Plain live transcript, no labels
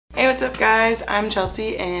what's up guys? I'm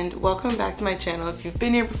Chelsea and welcome back to my channel if you've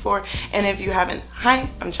been here before, and if you haven't, hi,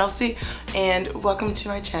 I'm Chelsea and welcome to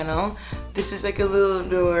my channel. This is like a little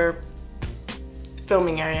indoor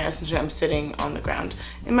filming area. Essentially I'm sitting on the ground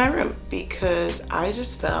in my room because I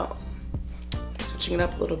just felt like switching it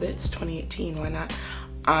up a little bit. It's 2018, why not?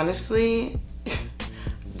 Honestly,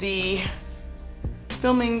 the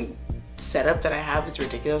filming setup that I have is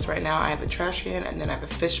ridiculous right now. I have a trash can and then I have a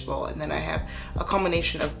fishbowl and then I have a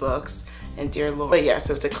combination of books and dear Lord. But yeah,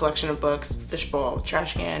 so it's a collection of books, fishbowl,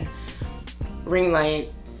 trash can, ring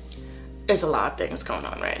light. There's a lot of things going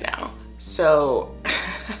on right now. So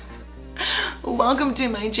welcome to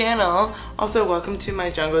my channel. Also welcome to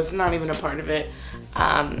my jungle. It's not even a part of it.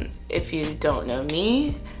 If you don't know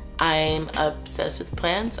me, I'm obsessed with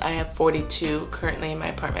plants. I have 42 currently in my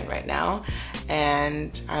apartment right now,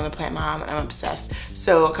 and I'm a plant mom and I'm obsessed.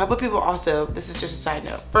 So a couple of people also, this is just a side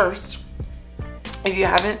note. First, if you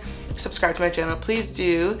haven't subscribed to my channel, please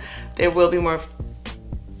do. There will be more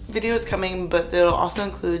videos coming, but they'll also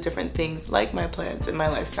include different things like my plants and my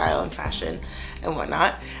lifestyle and fashion and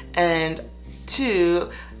whatnot. And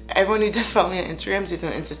two, everyone who does follow me on Instagram sees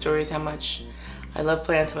on Insta stories how much I love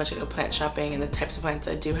plants, how much I go plant shopping, and the types of plants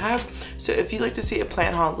I do have. So if you'd like to see a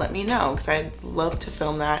plant haul, let me know, because I'd love to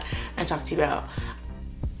film that and talk to you about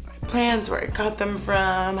my plants, where I got them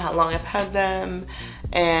from, how long I've had them,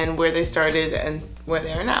 and where they started and where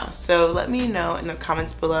they are now. So let me know in the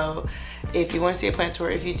comments below if you want to see a plant tour,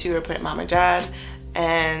 if you too are a plant mom or dad,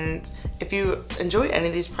 and if you enjoy any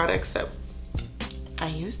of these products that I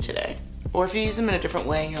use today, or if you use them in a different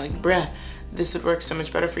way and you're like, bruh, this would work so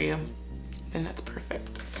much better for you, then that's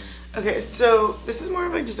perfect. Okay, so this is more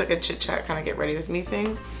of like just like a chit chat kind of get ready with me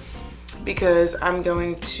thing, because I'm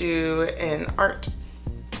going to an art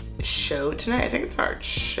show tonight. I think it's an art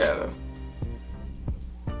show.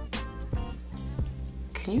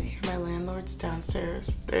 Can you hear my landlords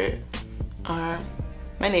downstairs? They are,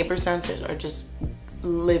 my neighbors downstairs are just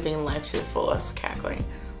living life to the fullest, cackling.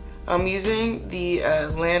 I'm using the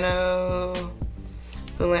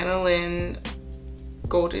Lanolin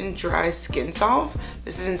Golden Dry Skin Salve.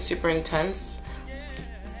 This isn't super intense.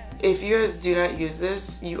 If you guys do not use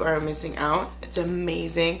this, you are missing out. It's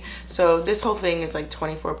amazing. So this whole thing is like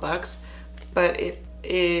 24 bucks, but it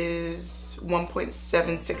is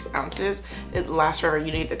 1.76 ounces. It lasts forever.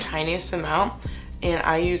 You need the tiniest amount, and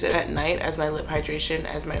I use it at night as my lip hydration,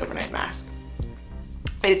 as my overnight mask.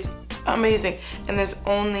 It's amazing, and there's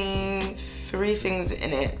only 3 things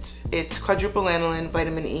in it. It's quadruple lanolin,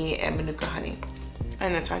 vitamin E, and manuka honey.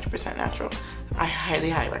 And it's 100% natural. I highly,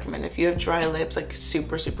 highly recommend. If you have dry lips, like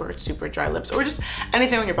super, super, super dry lips, or just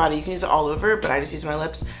anything on your body, you can use it all over, but I just use my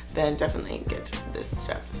lips, then definitely get this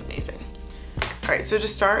stuff. It's amazing. All right, so to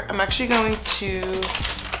start, I'm actually going to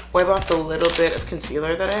wipe off the little bit of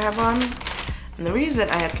concealer that I have on. And the reason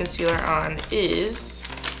I have concealer on is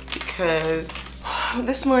because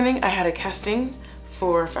this morning I had a casting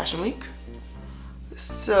for Fashion Week.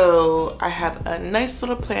 So I have a nice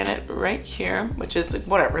little planet right here, which is like,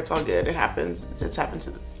 whatever, it's all good. It happens. It's happened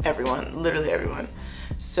to everyone, literally everyone.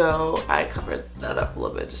 So I covered that up a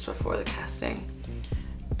little bit just before the casting.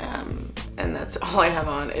 And that's all I have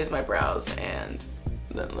on is my brows and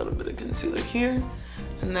then a little bit of concealer here.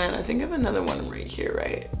 And then I think I have another one right here,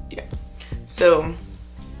 right? Yeah. So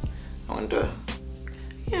I wanted to,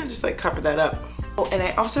 yeah, just like cover that up. Oh, and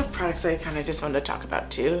I also have products I kind of just wanted to talk about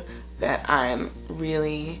too, that I'm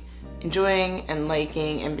really enjoying and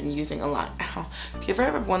liking and been using a lot. Ow. Do you ever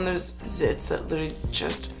have one of those zits that literally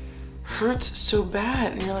just hurts so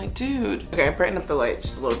bad and you're like, dude. Okay, I brightened up the light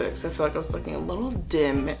just a little bit because I feel like I was looking a little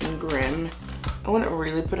dim and grim. I wouldn't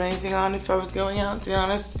really put anything on if I was going out, to be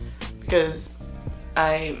honest, because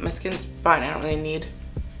my skin's fine. I don't really need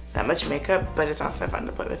that much makeup, but it's also fun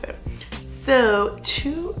to play with it. So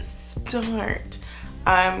to start,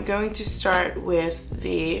 I'm going to start with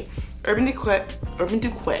the Urban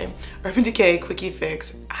Decay Quickie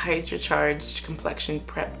Fix Hydra Charged Complexion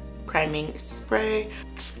Prep Priming Spray.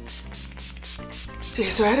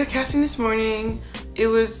 So I had a casting this morning. It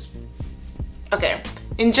was, okay.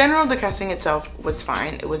 In general, the casting itself was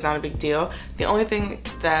fine. It was not a big deal. The only thing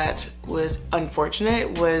that was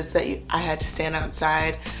unfortunate was that I had to stand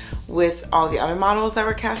outside with all the other models that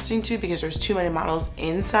were casting too, because there's too many models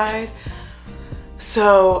inside.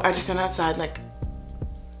 So I just stand outside like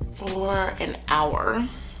for an hour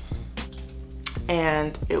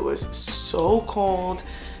and it was so cold.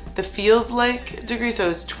 The feels like degrees, so it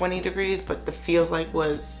was 20 degrees, but the feels like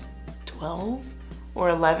was 12 or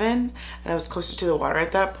 11, and I was closer to the water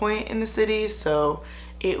at that point in the city, so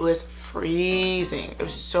it was freezing. It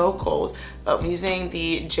was so cold. But I'm using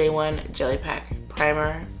the J1 Jelly Pack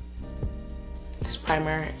Primer This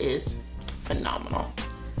primer is phenomenal.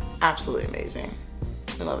 Absolutely amazing.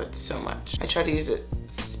 I love it so much. I try to use it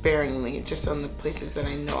sparingly just on the places that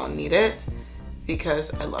I know I'll need it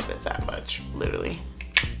because I love it that much, literally.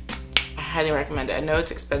 I highly recommend it. I know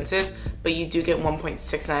it's expensive, but you do get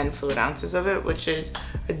 1.69 fluid ounces of it, which is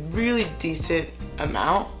a really decent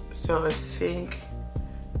amount. So I think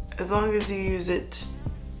as long as you use it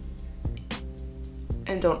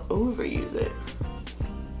and don't overuse it,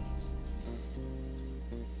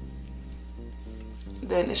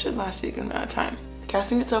 then it should last you a good amount of time.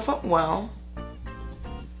 Casting itself up well.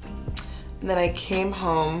 And then I came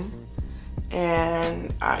home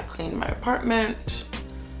and I cleaned my apartment,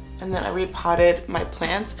 and then I repotted my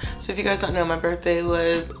plants. So if you guys don't know, my birthday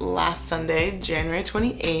was last Sunday, January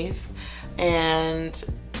 28th, and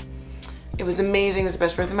it was amazing. It was the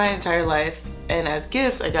best birthday of my entire life. And as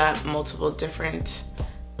gifts, I got multiple different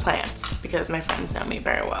plants because my friends know me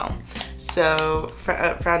very well. So for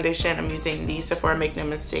foundation, I'm using the Sephora Make No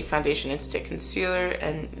Mistake Foundation and Stick Concealer,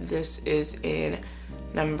 and this is in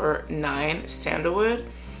number 9, Sandalwood.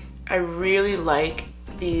 I really like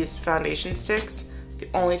these foundation sticks. The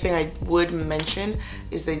only thing I would mention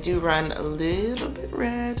is they do run a little bit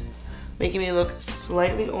red, making me look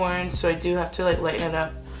slightly orange, so I do have to like lighten it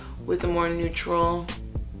up with a more neutral.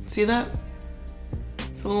 See that?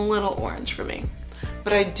 It's a little orange for me,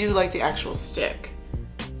 but I do like the actual stick.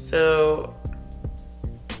 So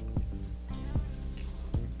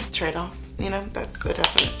trade-off, you know, that's the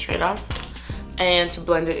definite trade-off. And to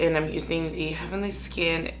blend it in, I'm using the Heavenly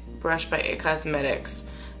Skin brush by It Cosmetics.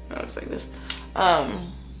 It looks like this.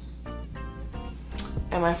 And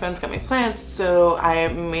my friends got me plants, so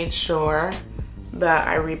I made sure that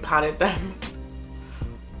I repotted them.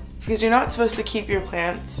 Because you're not supposed to keep your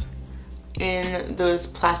plants in those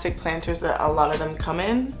plastic planters that a lot of them come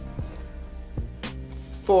in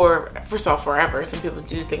for, first of all, forever. Some people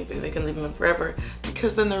do think that they can leave them in forever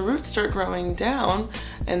because then the roots start growing down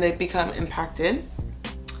and they become impacted.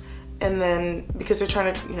 And then because they're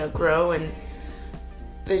trying to, you know, grow, and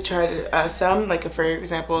they try to, some, like for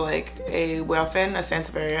example, like a whale fin, a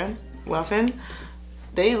Sansevieria whale fin,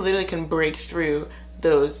 they literally can break through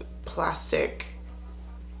those plastic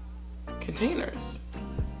containers.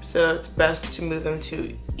 So it's best to move them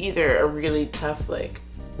to either a really tough like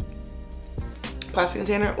plastic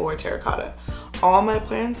container or terracotta. All my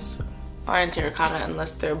plants are in terracotta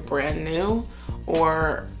unless they're brand new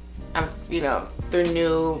or, you know, they're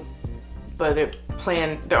new, but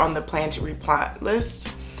they're on the plan to replant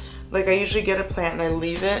list. Like I usually get a plant and I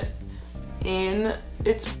leave it in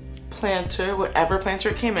its planter, whatever planter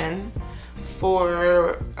it came in,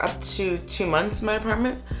 for up to 2 months in my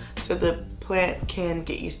apartment, so the plant can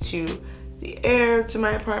get used to the air to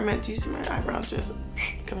my apartment. Do you see my eyebrow just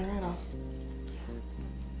coming right off?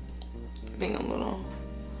 Being a little,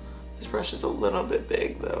 this brush is a little bit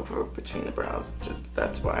big though for between the brows.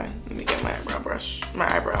 That's why. Let me get my eyebrow brush,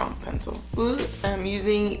 my eyebrow pencil. I'm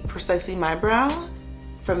using Precisely My Brow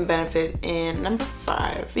from Benefit in number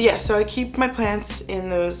 5. But yeah, so I keep my plants in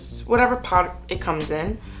those, whatever pot it comes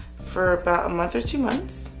in, for about a month or 2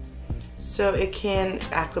 months, so it can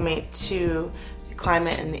acclimate to the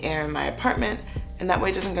climate and the air in my apartment, and that way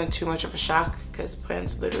it doesn't go too much of a shock, because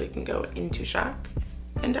plants literally can go into shock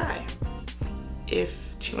and die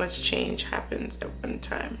if too much change happens at one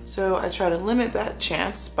time. So I try to limit that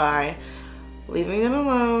chance by leaving them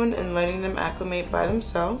alone and letting them acclimate by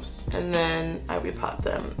themselves, and then I repot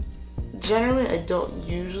them. Generally, I don't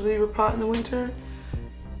usually repot in the winter,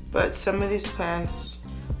 but some of these plants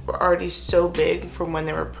were already so big from when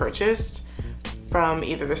they were purchased from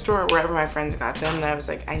either the store or wherever my friends got them that I was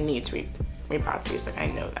like, I need to repot these, like I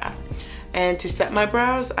know that. And to set my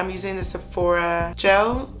brows, I'm using the Sephora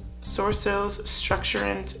Gel Sourcils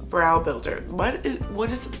Structurant Brow Builder. What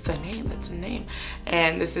is the name? That's a name.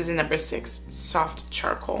 And this is in number 6, Soft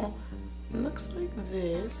Charcoal. It looks like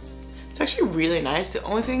this. It's actually really nice. The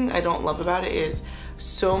only thing I don't love about it is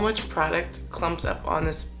so much product clumps up on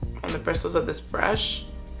the bristles of this brush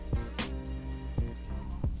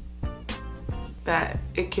that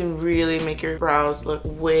it can really make your brows look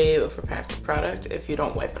way overpacked with product if you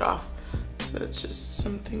don't wipe it off. So it's just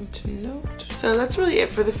something to note. So that's really it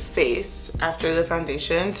for the face after the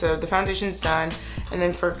foundation. So the foundation's done. And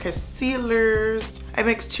then for concealers, I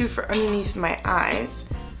mixed 2 for underneath my eyes.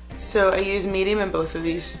 So I use medium in both of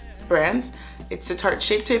these brands. It's the Tarte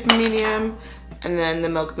Shape Tape medium, and then the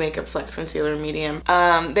Milk Makeup Flex Concealer medium.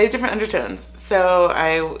 They have different undertones, so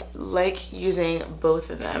I like using both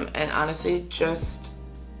of them, and honestly, just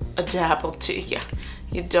a dabble too. Yeah,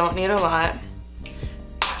 you don't need a lot.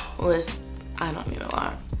 Well, I don't need a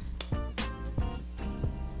lot.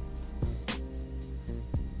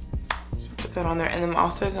 put that on there. And I'm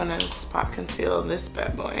also gonna spot conceal this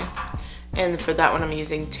bad boy. And for that one, I'm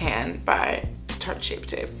using Tan by Tarte Shape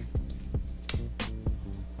Tape.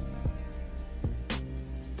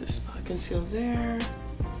 The spot conceal there.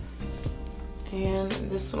 And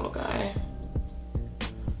this little guy.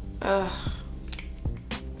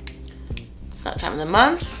 It's that time of the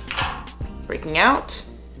month. Breaking out.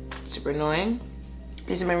 Super annoying.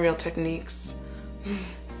 These are my Real Techniques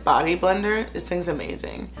body blender. This thing's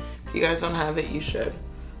amazing. If you guys don't have it, you should.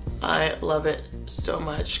 I love it so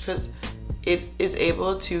much because it is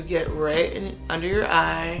able to get right in under your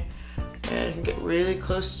eye and it can get really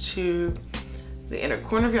close to the inner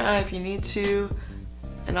corner of your eye if you need to,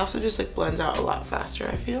 and also just like blends out a lot faster,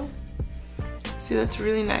 I feel. See, that's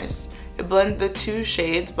really nice. The two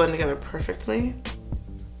shades blend together perfectly.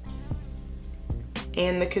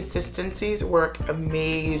 And the consistencies work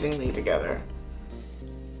amazingly together.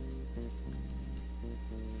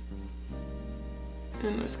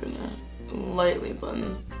 And I'm just gonna lightly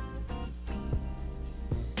blend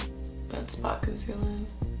that spot conceal in.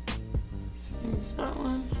 Same with that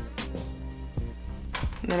one.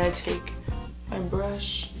 And then I take my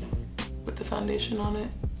brush with the foundation on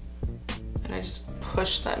it and I just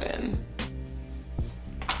push that in.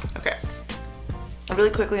 Okay. And really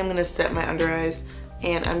quickly, I'm gonna set my under eyes.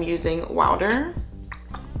 And I'm using Wowder.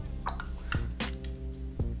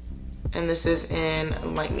 And this is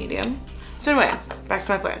in light medium. So anyway, back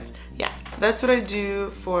to my plans. Yeah, so that's what I do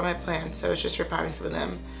for my plans. So it's just repowering some of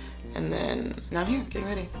them. And then now I'm here, getting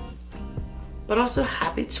ready. But also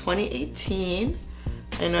happy 2018.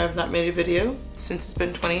 I know I've not made a video since it's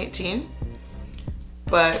been 2018.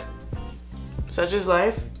 But such is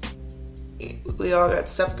life. We all got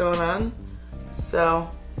stuff going on. So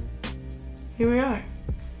here we are.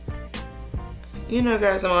 You know,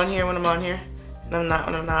 guys, I'm on here when I'm on here, and I'm not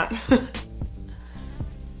when I'm not.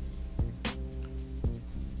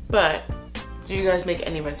 But do you guys make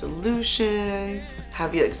any resolutions?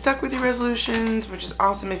 Have you like stuck with your resolutions, which is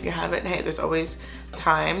awesome if you haven't. Hey, there's always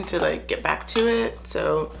time to like get back to it.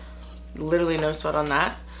 So literally no sweat on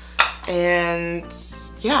that. And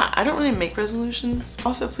yeah, I don't really make resolutions.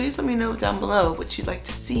 Also, please let me know down below what you'd like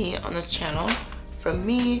to see on this channel from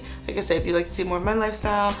me. Like I said, if you'd like to see more of my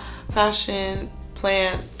lifestyle, fashion,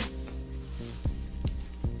 plants,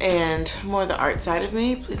 and more of the art side of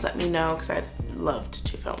me, please let me know because I'd love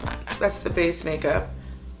to film that. That's the base makeup.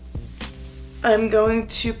 I'm going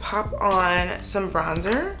to pop on some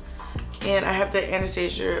bronzer, and I have the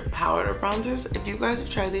Anastasia powder bronzers. If you guys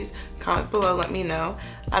have tried these, comment below, let me know.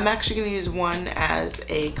 I'm actually gonna use one as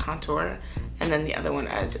a contour and then the other one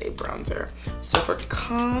as a bronzer. So for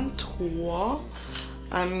contour,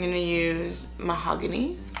 I'm gonna use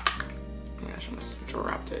Mahogany. Oh my gosh, I almost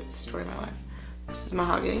dropped it. Story of my life. This is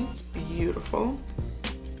Mahogany. It's beautiful.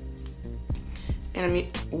 And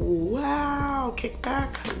wow,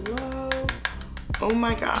 kickback, hello. Oh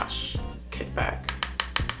my gosh, kickback,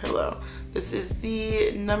 hello. This is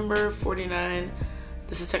the number 49.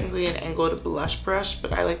 This is technically an angled blush brush,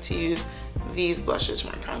 but I like to use these blushes for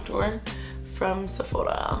my contour from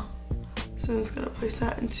Sephora. So I'm just gonna place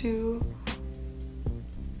that into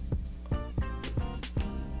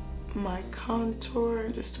my contour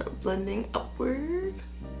and just start blending upward.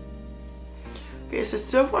 Okay,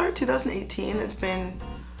 so far 2018, it's been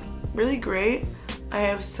really great. I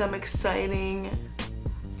have some exciting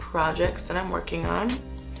projects that I'm working on.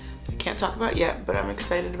 I can't talk about yet, but I'm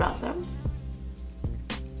excited about them.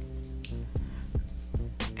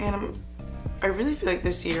 And I really feel like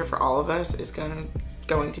this year for all of us is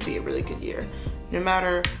going to be a really good year. No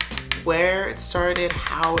matter where it started,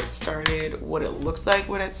 how it started, what it looked like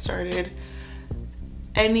when it started,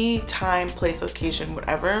 any time, place, location,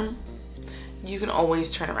 whatever, you can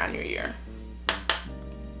always turn around your year.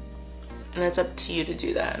 And it's up to you to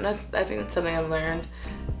do that. And I think that's something I've learned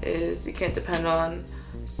is you can't depend on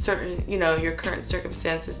certain, you know, your current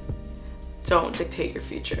circumstances don't dictate your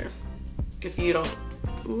future if you don't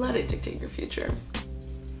let it dictate your future.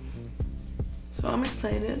 So I'm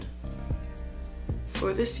excited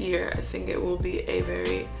for this year. I think it will be a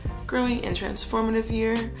very growing and transformative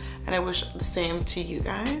year, and I wish the same to you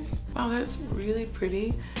guys. Wow, that's really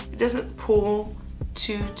pretty. It doesn't pull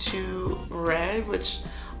too red, which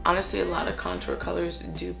honestly a lot of contour colors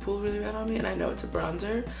do pull really red on me, and I know it's a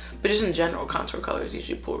bronzer, but just in general contour colors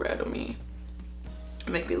usually pull red on me.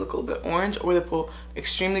 They make me look a little bit orange, or they pull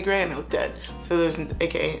extremely gray and I look dead. So there's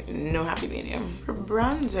aka no happy medium. For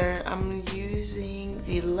bronzer, I'm using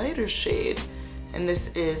the lighter shade, and this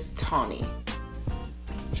is Tawny.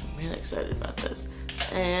 I'm really excited about this.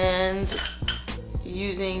 And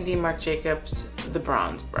using the Marc Jacobs, the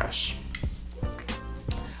bronze brush.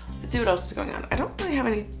 let's see what else is going on. I don't really have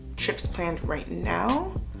any trips planned right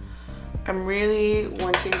now. I'm really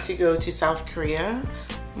wanting to go to South Korea.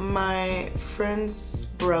 My friend's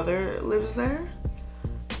brother lives there,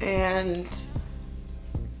 and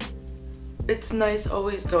it's nice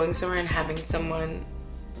always going somewhere and having someone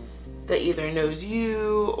that either knows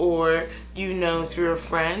you or you know through a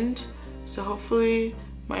friend. So hopefully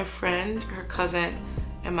my friend, her cousin,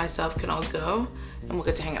 and myself can all go, and we'll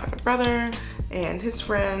get to hang out with her brother and his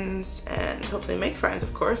friends, and hopefully make friends,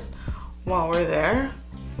 of course, while we're there,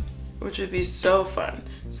 which would be so fun.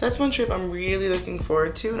 So that's one trip I'm really looking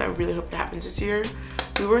forward to, and I really hope it happens this year.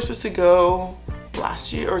 We were supposed to go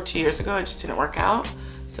last year or 2 years ago, it just didn't work out.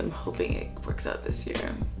 So I'm hoping it works out this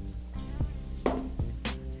year.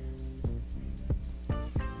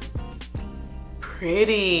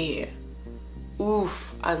 Pretty.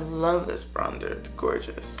 Oof, I love this bronzer, it's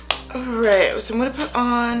gorgeous. All right, so I'm gonna put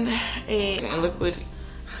on a liquid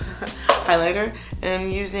highlighter, and I'm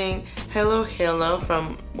using Hello Halo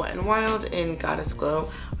from Wet n Wild in Goddess Glow.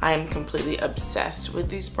 I am completely obsessed with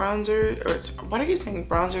these bronzers, or what are you saying,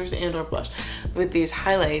 bronzers and or blush, with these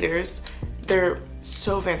highlighters. They're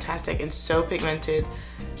so fantastic and so pigmented.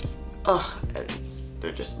 Ugh, and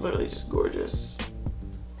they're just literally just gorgeous.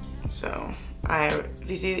 So if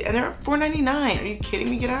you see, and they're $4.99. Are you kidding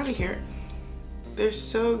me? Get out of here. They're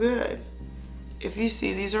so good. If you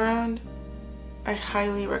see these around, I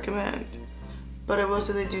highly recommend. But I will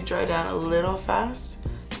say they do dry down a little fast,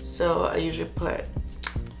 so I usually put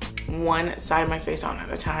one side of my face on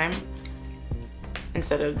at a time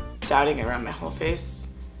instead of dotting it around my whole face,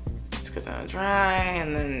 just because I'm dry,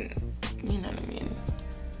 and then, you know what I mean.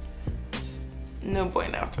 It's no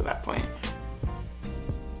bueno after that point.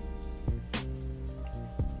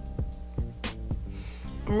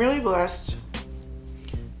 I'm really blessed.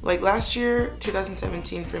 Like last year,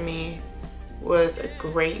 2017 for me was a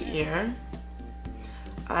great year.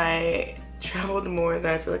 I traveled more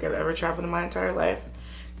than I feel like I've ever traveled in my entire life.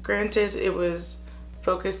 Granted, it was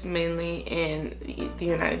focused mainly in the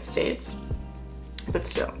United States, but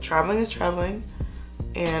still, traveling is traveling,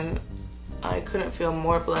 and I couldn't feel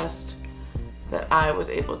more blessed that I was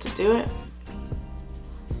able to do it.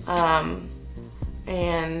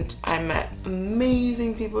 And I met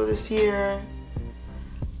amazing people this year.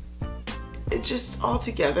 It just all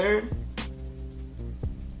together,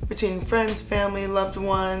 between friends, family, loved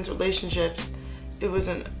ones, relationships, it was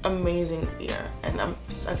an amazing year, and I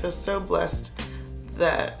feel so blessed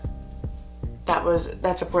that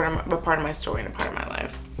that's a part of my story and a part of my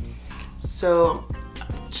life. So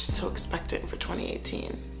I'm just so expectant for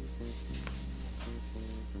 2018.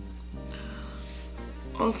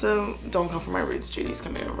 Also, don't come for my roots. Judy's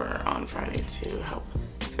coming over on Friday to help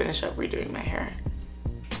finish up redoing my hair,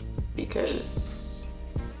 because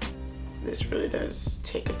this really does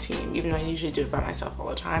take a team. Even though I usually do it by myself all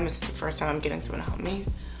the time, this is the first time I'm getting someone to help me,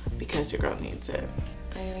 because your girl needs it.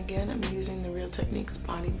 And again, I'm using the Real Techniques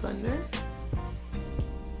Body Blender.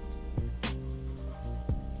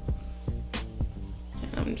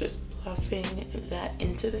 And I'm just fluffing that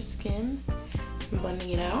into the skin and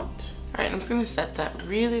blending it out. All right, I'm just gonna set that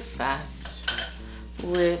really fast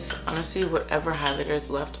with, honestly, whatever highlighter is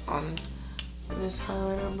left on this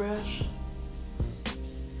highlighter brush.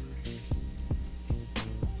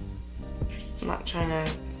 I'm not trying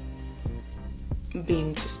to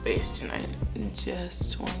beam to space tonight. I'm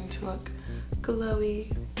just wanting to look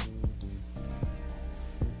glowy.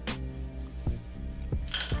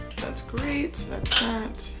 That's great, so that's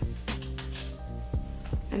that.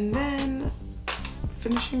 And then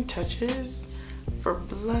finishing touches for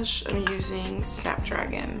blush, I'm using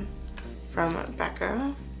Snapdragon from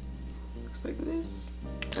Becca. Looks like this.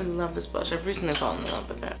 I love this blush. I've recently fallen in love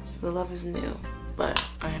with it. So the love is new, but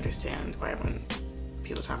I understand why when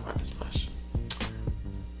people talk about this blush.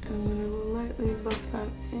 And I'm gonna lightly buff that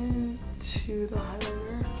into the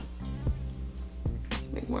highlighter.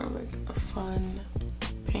 Just make more of like a fun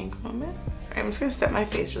pink moment. All right, I'm just gonna set my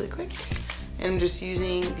face really quick. And I'm just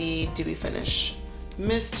using the Dewy Finish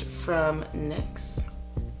Mist from NYX.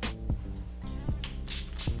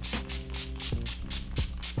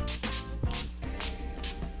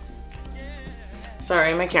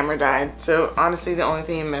 Sorry, my camera died. So honestly, the only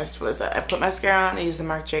thing you missed was I put mascara on. I used the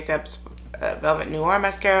Marc Jacobs Velvet Noir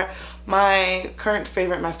mascara. My current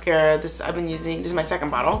favorite mascara, I've been using, this is my second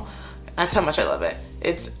bottle. That's how much I love it.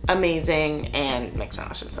 It's amazing and makes my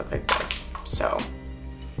lashes look like this. So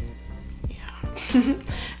yeah.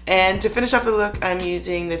 And to finish off the look, I'm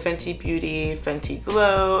using the Fenty Beauty Fenty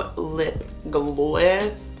Glow Lip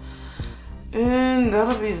Gloss. And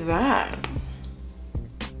that'll be that.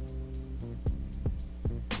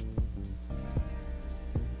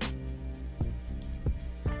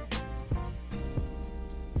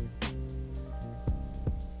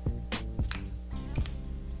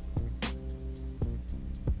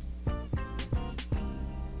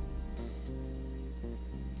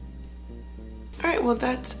 right, well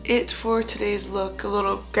that's it for today's look. A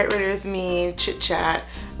little get ready with me, chit chat,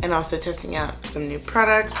 and also testing out some new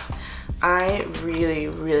products. I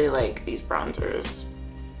really like these bronzers.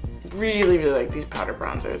 Really like these powder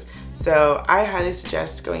bronzers. So I highly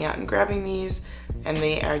suggest going out and grabbing these, and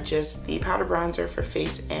they are just the powder bronzer for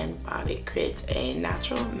face and body. It creates a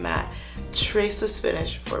natural matte traceless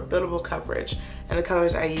finish for buildable coverage, and the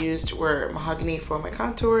colors I used were Mahogany for my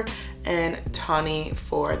contour and Tawny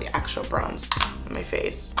for the actual bronze on my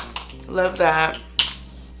face. Love that.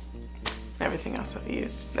 Everything else I've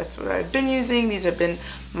used, that's what I've been using. These have been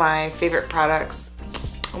my favorite products.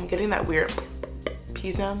 I'm getting that weird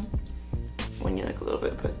pee sound when you like a little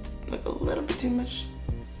bit put like a little bit too much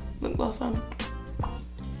lip gloss on.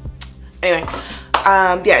 Anyway,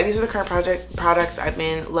 yeah, these are the current products I've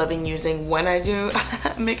been loving using when I do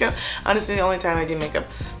makeup. Honestly, the only time I do makeup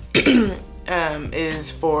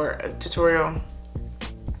is for a tutorial,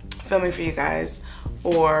 filming for you guys,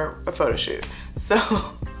 or a photo shoot. So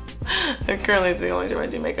currently it's the only time I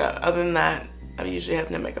do makeup. Other than that, I usually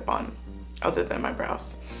have no makeup on other than my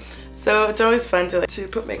brows. So it's always fun to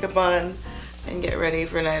put makeup on and get ready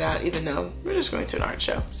for a night out, even though we're just going to an art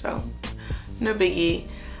show, so no biggie.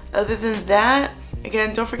 Other than that,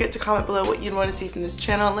 again, don't forget to comment below what you'd want to see from this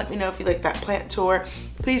channel. Let me know if you like that plant tour.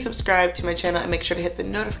 Please subscribe to my channel and make sure to hit the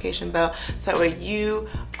notification bell so that way you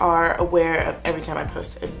are aware of every time I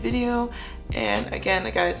post a video. And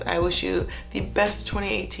again, guys, I wish you the best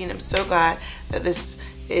 2018. I'm so glad that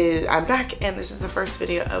I'm back, and this is the first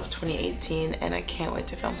video of 2018, and I can't wait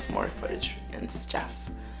to film some more footage and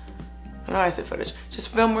stuff. I know I said footage,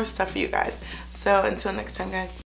 just film more stuff for you guys. So until next time, guys.